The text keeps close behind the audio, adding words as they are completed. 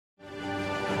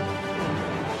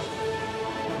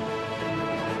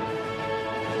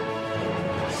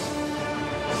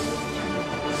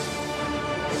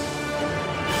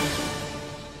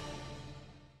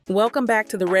Welcome back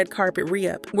to the Red Carpet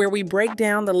Re-Up, where we break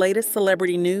down the latest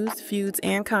celebrity news, feuds,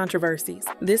 and controversies.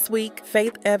 This week,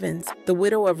 Faith Evans, the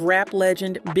widow of rap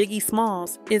legend Biggie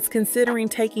Smalls, is considering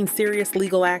taking serious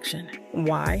legal action.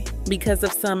 Why? Because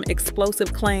of some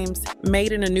explosive claims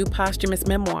made in a new posthumous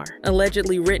memoir,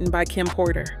 allegedly written by Kim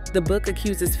Porter. The book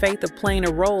accuses Faith of playing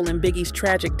a role in Biggie's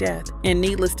tragic death, and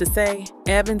needless to say,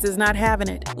 Evans is not having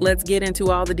it. Let's get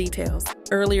into all the details.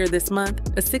 Earlier this month,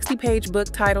 a 60-page book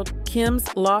titled Kim's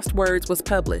Lost Words was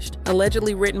published,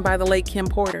 allegedly written by the late Kim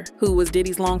Porter, who was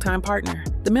Diddy's longtime partner.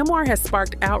 The memoir has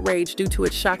sparked outrage due to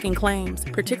its shocking claims,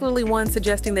 particularly one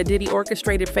suggesting that Diddy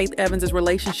orchestrated Faith Evans'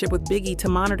 relationship with Biggie to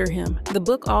monitor him. The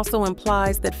book also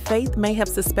implies that Faith may have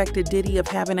suspected Diddy of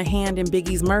having a hand in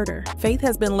Biggie's murder. Faith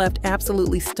has been left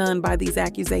absolutely stunned by these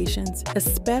accusations,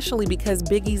 especially because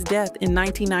Biggie's death in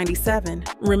 1997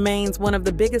 remains one of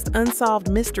the biggest unsolved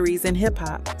mysteries in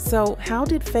hip-hop. So how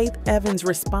did Faith Evans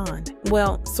respond?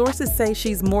 Well, sources say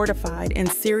she's mortified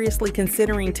and seriously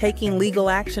considering taking legal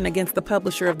action against the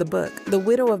publisher of the book. The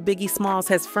widow of Biggie Smalls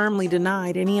has firmly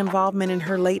denied any involvement in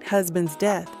her late husband's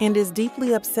death and is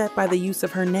deeply upset by the use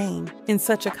of her name in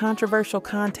such a controversial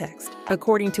context.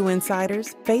 According to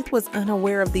insiders, Faith was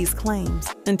unaware of these claims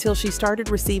until she started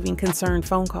receiving concerned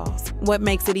phone calls. What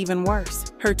makes it even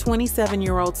worse? Her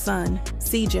 27-year-old son,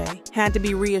 CJ, had to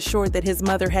be reassured that his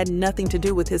mother had nothing to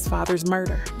do with his father's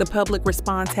murder. The public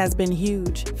response has been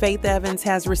huge. Faith Evans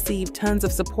has received tons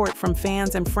of support from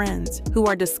fans and friends who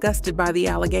are disgusted by the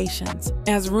allegations.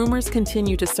 As rumors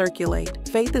continue to circulate,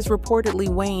 Faith is reportedly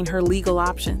weighing her legal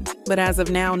options, but as of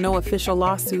now, no official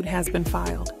lawsuit has been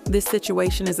filed. This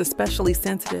situation is especially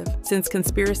sensitive since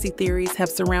conspiracy theories have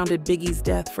surrounded Biggie's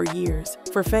death for years.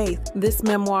 For Faith, this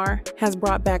memoir has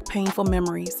brought back painful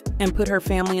memories and put her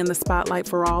family in the spotlight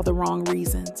for all the wrong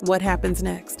reasons. What happens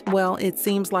next? Well, it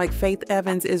seems like Faith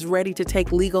Evans is ready to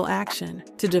take legal action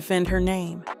to defend her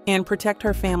name and protect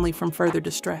her family from further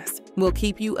distress. We'll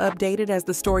keep you updated as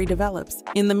the story develops.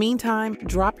 In the meantime,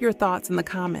 drop your thoughts in the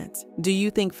comments. Do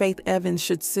you think Faith Evans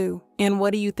should sue? And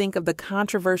what do you think of the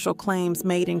controversial claims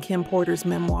made in Kim Porter's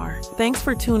memoir? Thanks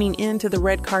for tuning in to the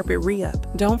Red Carpet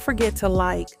Re-Up. Don't forget to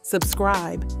like,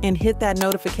 subscribe, and hit that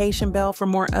notification bell for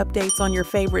more updates on your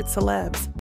favorite celebs.